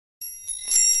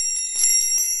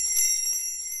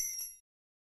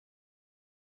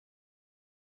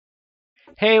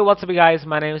Hey, what's up guys,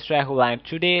 my name is Rahul and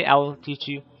today I will teach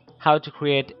you how to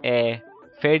create a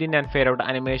fade in and fade out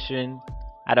animation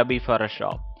Adobe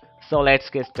Photoshop. So let's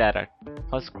get started.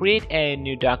 First, create a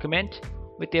new document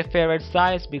with your favorite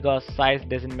size because size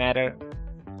doesn't matter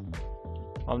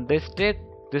on this trick.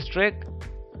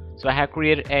 So I have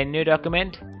created a new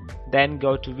document, then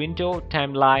go to Window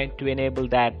Timeline to enable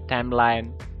that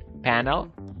timeline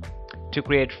panel to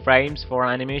create frames for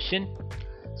animation.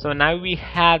 So now we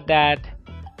have that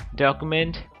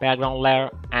document, background layer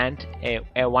and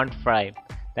a one frame.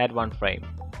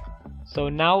 So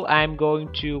now I'm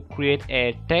going to create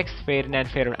a text fade in and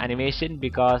fade out animation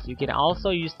because you can also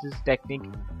use this technique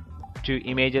to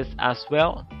images as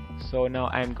well. So now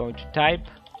I'm going to type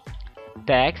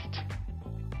text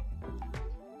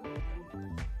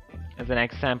as an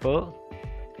example.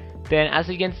 Then as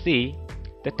you can see,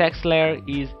 the text layer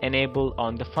is enabled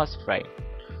on the first frame.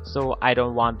 So I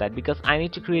don't want that because I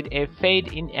need to create a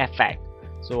fade in effect.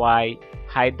 So I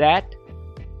hide that,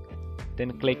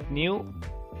 then click new,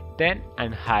 then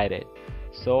unhide it.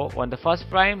 So on the first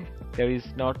frame there is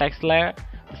no text layer,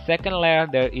 the second layer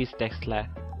there is text layer,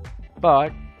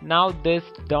 but now this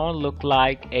don't look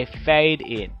like a fade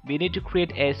in. We need to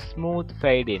create a smooth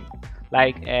fade in,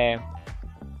 like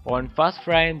on first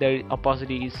frame the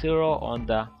opacity is 0, on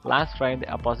the last frame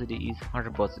the opacity is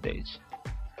 100%.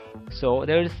 So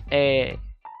there is a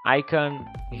icon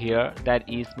here that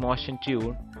is motion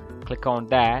tune. Click on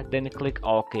that, then click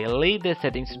OK. Leave the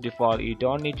settings to default. You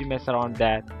don't need to mess around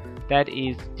that. That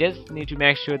is just need to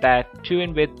make sure that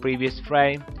tune with previous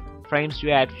frame, frames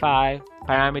to add 5,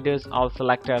 parameters all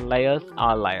selected, layers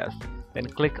all layers. Then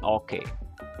click OK.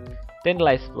 Then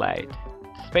let's play it.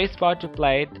 Spacebar to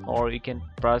play it, or you can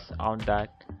press on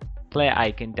that play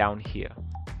icon down here.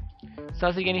 So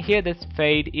as you can hear, this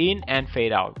fade in and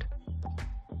fade out.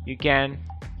 You can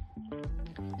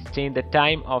change the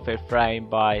time of a frame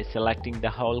by selecting the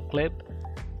whole clip,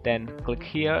 then click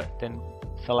here, then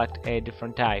select a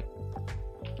different type.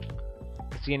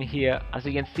 As you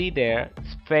can see there,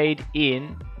 it's fade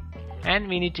in, and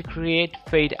we need to create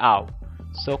fade out.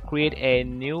 So create a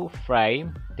new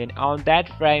frame, then on that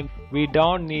frame we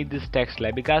don't need this text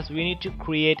layer because we need to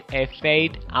create a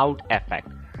fade out effect.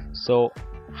 So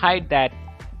hide that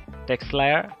text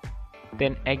layer,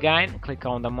 then again click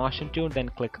on the motion tool, then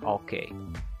click OK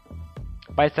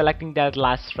by selecting that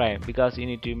last frame because you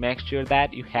need to make sure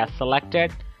that you have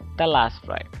selected the last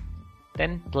frame.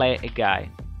 Then play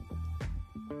again.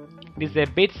 It is a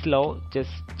bit slow, just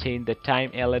change the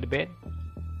time a little bit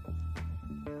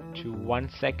to 1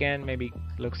 second, maybe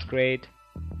looks great.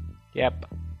 Yep,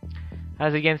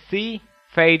 as you can see,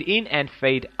 fade in and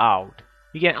fade out.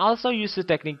 You can also use the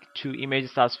technique to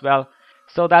images as well.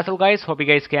 So that's all guys, hope you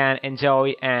guys can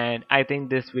enjoy, and I think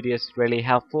this video is really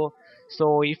helpful.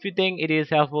 So if you think it is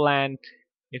helpful and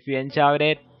if you enjoyed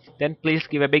it, then please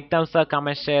give a big thumbs up,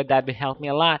 comment, share, that will help me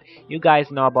a lot. You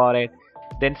guys know about it.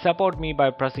 Then support me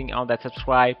by pressing on that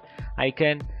subscribe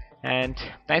icon, and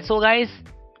that's all guys,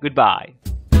 goodbye.